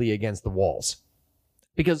repeatedly against the walls.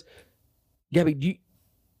 Because, Gabby, do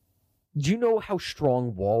you know how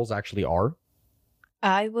strong walls actually are?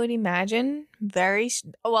 I would imagine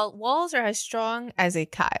walls are as strong as a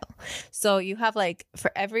Kyle. So you have like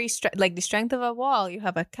for every the strength of a wall, you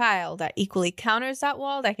have a Kyle that equally counters that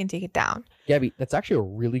wall that can take it down. Gabby, that's actually a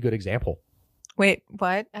really good example. Wait,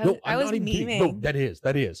 what? I was memeing. No, that is.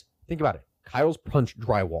 Think about it. Kyle's punched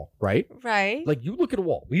drywall, right? Right. Like, you look at a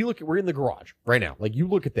wall. We're in the garage right now. Like, you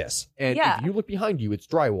look at this, and if you look behind you, it's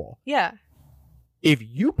drywall. Yeah. If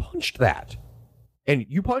you punched that, and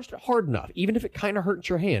you punched it hard enough, even if it kind of hurts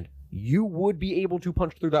your hand, you would be able to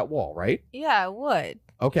punch through that wall, right? Yeah, I would.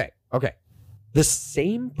 Okay. The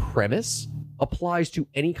same premise applies to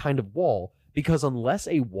any kind of wall, because unless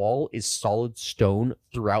a wall is solid stone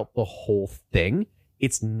throughout the whole thing,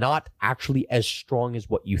 it's not actually as strong as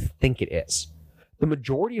what you think it is. The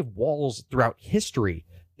majority of walls throughout history,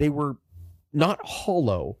 they were not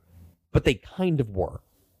hollow, but they kind of were.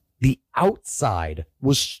 The outside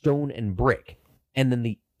was stone and brick, and then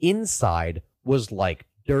the inside was like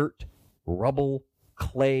dirt, rubble,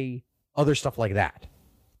 clay, other stuff like that.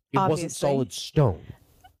 It wasn't solid stone.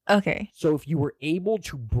 Okay. So if you were able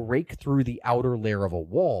to break through the outer layer of a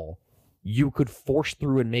wall, you could force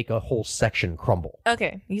through and make a whole section crumble.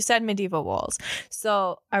 Okay. You said medieval walls.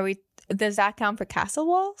 So does that count for castle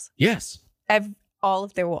walls? Yes. All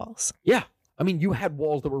of their walls. Yeah. I mean, you had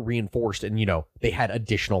walls that were reinforced and, they had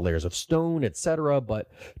additional layers of stone, etc.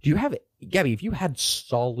 But Gabby, if you had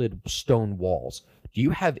solid stone walls, do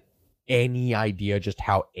you have any idea just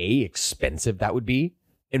how A, expensive that would be,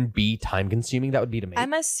 and B, time consuming that would be to make?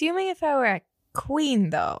 I'm assuming if I were a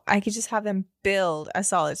queen, though, I could just have them build a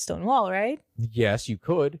solid stone wall, right? Yes, you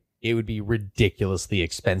could. It would be ridiculously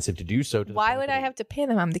expensive to do so. Why would I have to pay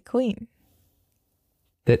them? I'm the queen.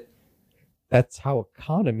 That's how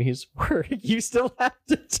economies work. You still have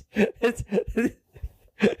to.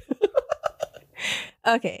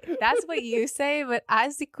 Okay, that's what you say, but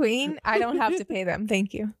as the queen, I don't have to pay them.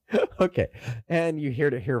 Thank you. Okay, and you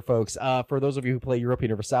heard it here, folks. For those of you who play Europa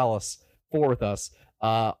Universalis 4 with us,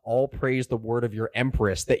 all praise the word of your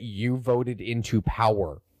empress that you voted into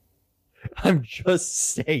power. I'm just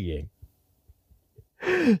saying.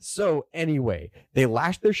 So anyway, they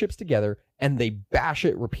lash their ships together and they bash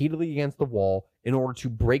it repeatedly against the wall in order to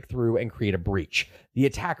break through and create a breach. The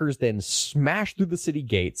attackers then smash through the city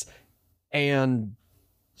gates, and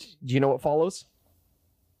do you know what follows?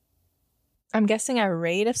 I'm guessing a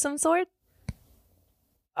raid of some sort?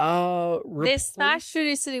 They smashed through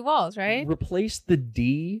the city walls, right? Replace the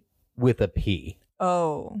D with a P.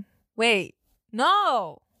 Oh. Wait.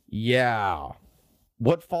 No. Yeah.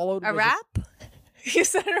 What followed? A rap? You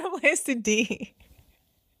said replace the D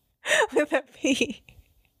with a P.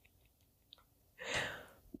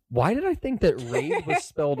 Why did I think that raid was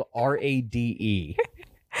spelled R-A-D-E?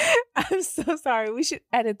 I'm so sorry. We should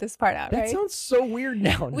edit this part out, right? That sounds so weird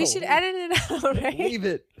now. We should edit it out,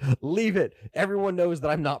 right? Leave it. Everyone knows that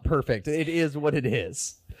I'm not perfect. It is what it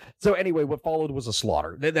is. So anyway, what followed was a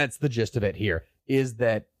slaughter. That's the gist of it here, is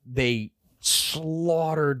that they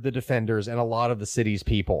slaughtered the defenders and a lot of the city's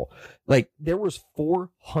people. Like, there was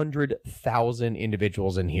 400,000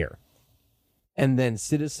 individuals in here. And then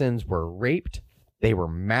citizens were raped, they were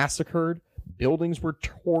massacred, buildings were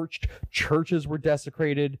torched, churches were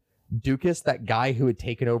desecrated. Ducas, that guy who had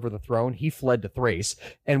taken over the throne, he fled to Thrace.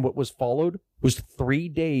 And what was followed was 3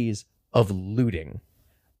 days of looting.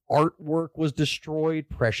 Artwork was destroyed,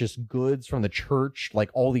 precious goods from the church, like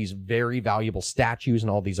all these very valuable statues and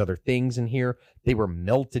all these other things in here. They were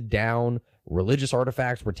melted down. Religious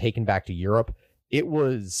artifacts were taken back to Europe. It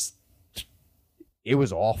was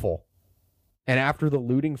awful. And after the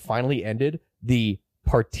looting finally ended, the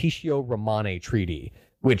Partitio Romane Treaty,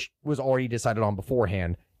 which was already decided on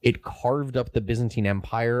beforehand, it carved up the Byzantine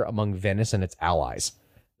Empire among Venice and its allies.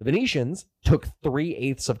 The Venetians took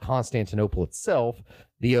 3/8 of Constantinople itself,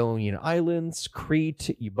 the Ionian Islands,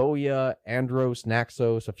 Crete, Euboea, Andros,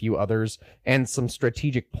 Naxos, a few others, and some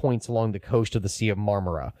strategic points along the coast of the Sea of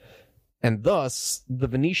Marmara. And thus, the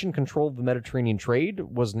Venetian control of the Mediterranean trade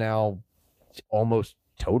was now almost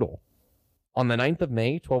total. On the 9th of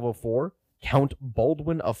May, 1204, Count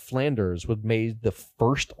Baldwin of Flanders was made the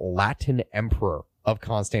first Latin emperor of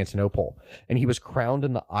Constantinople, and he was crowned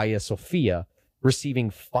in the Hagia Sophia, receiving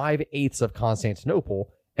 5/8 of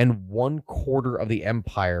Constantinople and 1/4 of the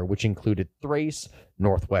empire, which included Thrace,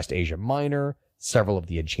 Northwest Asia Minor, several of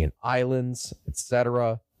the Aegean Islands,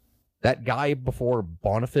 etc. That guy before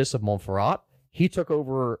Boniface of Montferrat, he took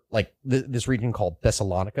over like this region called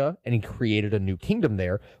Thessalonica, and he created a new kingdom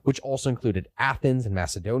there, which also included Athens and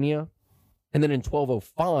Macedonia. And then in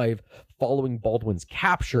 1205, following Baldwin's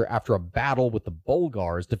capture after a battle with the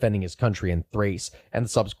Bulgars defending his country in Thrace and the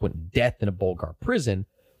subsequent death in a Bulgar prison,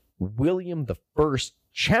 William I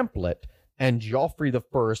Champlet and Geoffrey I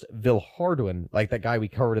Villehardouin, like that guy we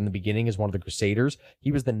covered in the beginning as one of the Crusaders,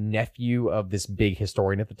 he was the nephew of this big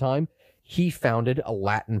historian at the time. He founded a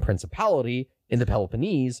Latin principality in the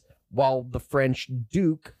Peloponnese, while the French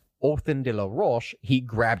Duke Othin de la Roche, he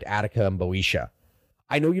grabbed Attica and Boeotia.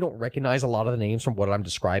 I know you don't recognize a lot of the names from what I'm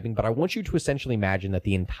describing, but I want you to essentially imagine that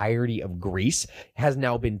the entirety of Greece has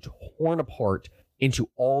now been torn apart into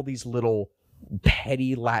all these little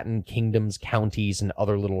petty Latin kingdoms, counties, and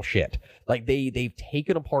other little shit. Like they've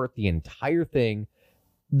taken apart the entire thing.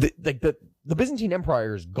 The Byzantine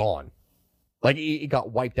Empire is gone. Like it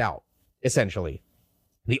got wiped out, essentially.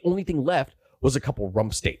 The only thing left was a couple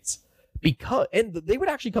rump states. And they would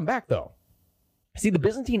actually come back though. See, the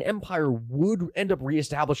Byzantine Empire would end up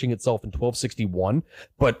reestablishing itself in 1261,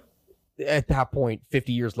 but at that point,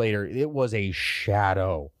 50 years later, it was a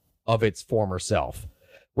shadow of its former self.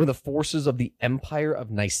 When the forces of the Empire of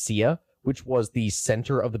Nicaea, which was the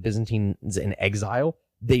center of the Byzantines in exile,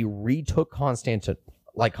 they retook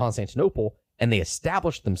Constantinople, and they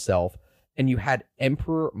established themselves, and you had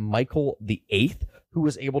Emperor Michael VIII, who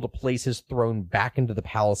was able to place his throne back into the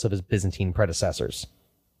palace of his Byzantine predecessors.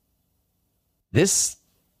 This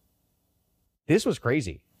was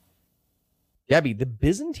crazy. Gabby, the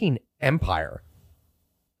Byzantine Empire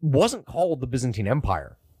wasn't called the Byzantine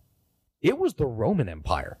Empire. It was the Roman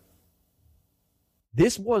Empire.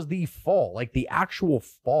 This was the fall, like the actual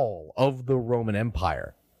fall of the Roman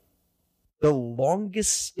Empire. The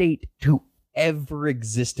longest state to ever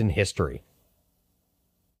exist in history.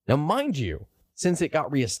 Now, mind you, since it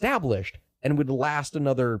got reestablished and would last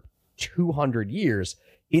another 200 years,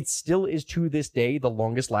 it still is to this day the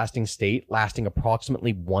longest lasting state, lasting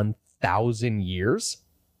approximately 1,000 years.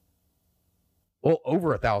 Well, over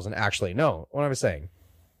 1,000, actually. No, what am I saying?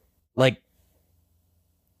 Like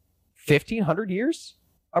 1,500 years,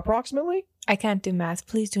 approximately? I can't do math.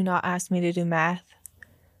 Please do not ask me to do math.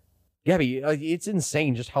 Gabby, it's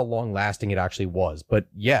insane just how long lasting it actually was. But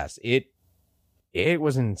yes, it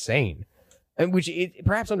was insane. And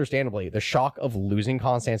perhaps understandably, the shock of losing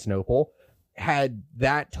Constantinople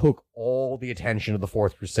took all the attention of the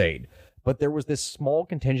Fourth Crusade. But there was this small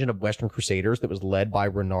contingent of Western Crusaders that was led by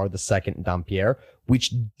Renard II Dampierre,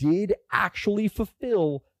 which did actually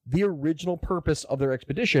fulfill the original purpose of their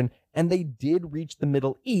expedition, and they did reach the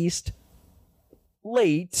Middle East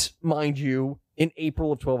late, mind you, in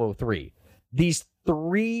April of 1203. These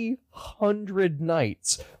 300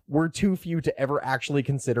 knights were too few to ever actually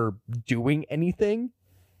consider doing anything.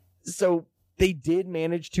 So they did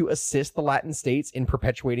manage to assist the Latin states in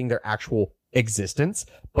perpetuating their actual existence,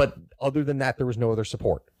 but other than that, there was no other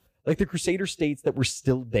support. Like the Crusader states that were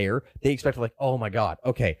still there, they expected like, oh my God,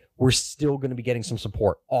 okay, we're still going to be getting some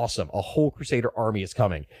support. Awesome. A whole Crusader army is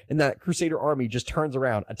coming. And that Crusader army just turns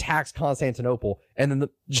around, attacks Constantinople, and then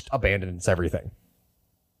just abandons everything.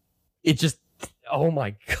 It just, oh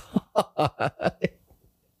my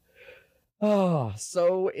God.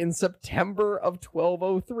 So in September of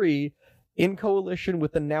 1203, in coalition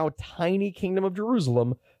with the now tiny Kingdom of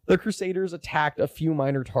Jerusalem, the Crusaders attacked a few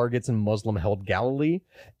minor targets in Muslim-held Galilee.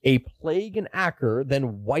 A plague in Acre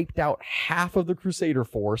then wiped out half of the Crusader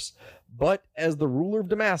force, but as the ruler of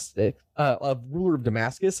Damascus,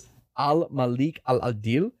 Al-Malik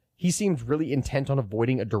al-Adil, he seemed really intent on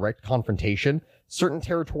avoiding a direct confrontation. Certain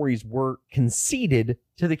territories were conceded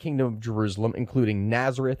to the Kingdom of Jerusalem, including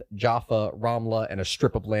Nazareth, Jaffa, Ramla, and a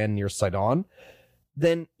strip of land near Sidon.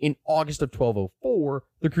 Then, in August of 1204,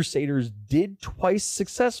 the Crusaders did twice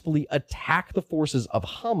successfully attack the forces of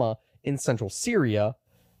Hama in central Syria,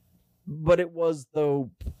 but it was,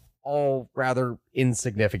 though, all rather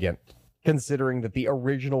insignificant, considering that the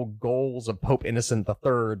original goals of Pope Innocent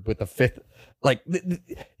III with the fifth, like,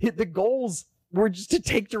 the goals were just to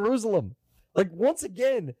take Jerusalem. Like, once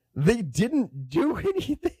again, they didn't do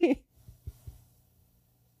anything.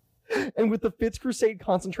 And with the Fifth Crusade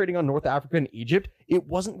concentrating on North Africa and Egypt, it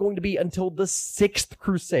wasn't going to be until the Sixth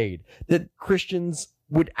Crusade that Christians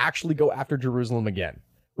would actually go after Jerusalem again,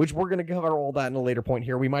 which we're going to cover all that in a later point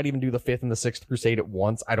here. We might even do the Fifth and the Sixth Crusade at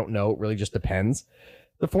once. I don't know. It really just depends.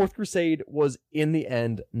 The Fourth Crusade was, in the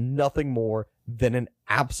end, nothing more than an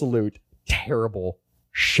absolute terrible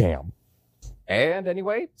sham. And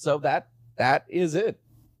anyway, so that is it.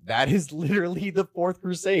 That is literally the Fourth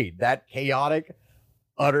Crusade. That chaotic,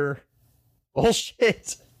 utter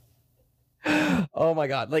bullshit. Oh my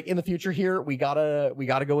God. Like in the future here, we gotta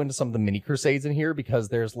go into some of the mini crusades in here, because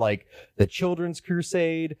there's like the Children's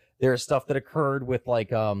Crusade. There's stuff that occurred with like,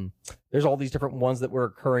 there's all these different ones that were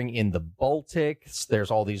occurring in the Baltics.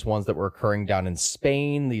 There's all these ones that were occurring down in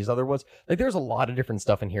Spain. These other ones, like there's a lot of different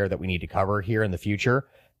stuff in here that we need to cover here in the future.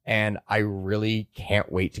 And I really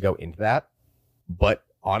can't wait to go into that. But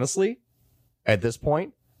honestly, at this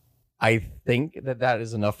point, I think that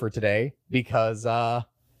is enough for today, because,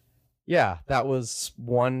 yeah, that was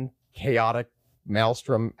one chaotic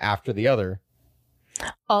maelstrom after the other.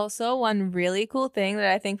 Also, one really cool thing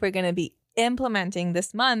that I think we're going to be implementing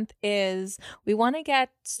this month is we want to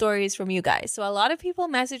get stories from you guys. So a lot of people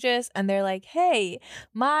message us and they're like, hey,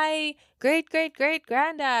 my great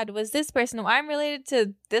granddad was this person, or I'm related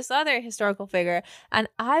to this other historical figure, and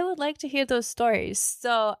I would like to hear those stories.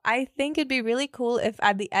 So I think it'd be really cool if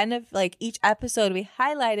at the end of like each episode we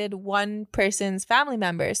highlighted one person's family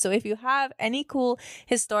members. So if you have any cool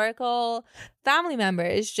historical family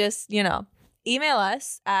members, just, email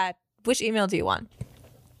us at, which email do you want?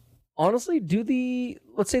 Honestly,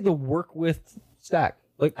 let's say the work with stack.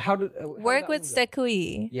 Like how Work with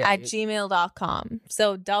Stekui at gmail.com.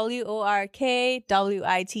 So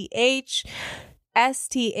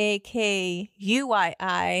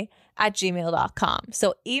WORKWITHSTAKUII at gmail.com.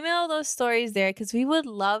 So email those stories there because we would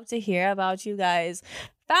love to hear about you guys,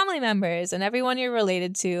 family members, and everyone you're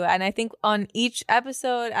related to. And I think on each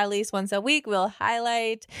episode, at least once a week, we'll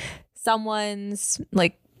highlight someone's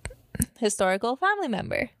like historical family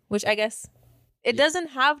member, which I guess it doesn't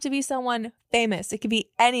have to be someone famous. It could be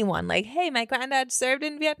anyone. Like, hey, my granddad served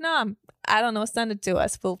in Vietnam. I don't know, send it to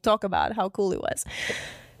us. We'll talk about how cool it was.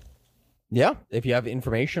 Yeah, if you have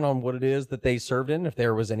information on what it is that they served in, if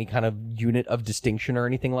there was any kind of unit of distinction or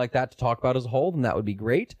anything like that to talk about as a whole, then that would be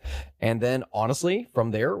great. And then, honestly,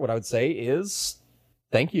 from there, what I would say is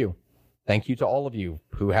thank you. Thank you to all of you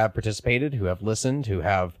who have participated, who have listened, who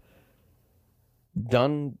have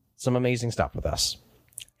done some amazing stuff with us.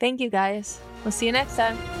 Thank you, guys. We'll see you next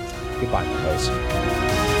time. Goodbye, folks.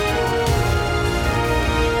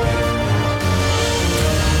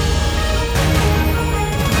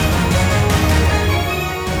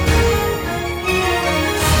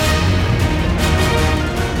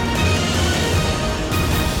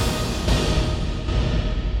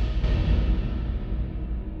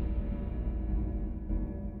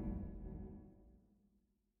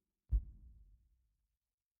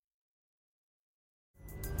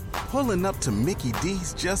 Pulling up to Mickey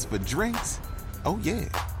D's just for drinks? Oh yeah,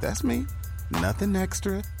 that's me. Nothing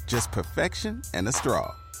extra, just perfection and a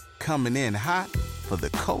straw. Coming in hot for the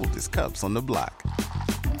coldest cups on the block.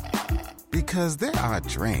 Because there are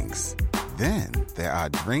drinks. Then there are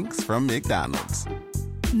drinks from McDonald's.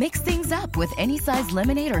 Mix things up with any size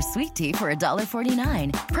lemonade or sweet tea for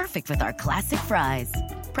 $1.49. Perfect with our classic fries.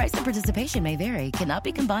 Price and participation may vary. Cannot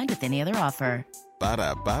be combined with any other offer.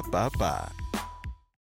 Ba-da-ba-ba-ba.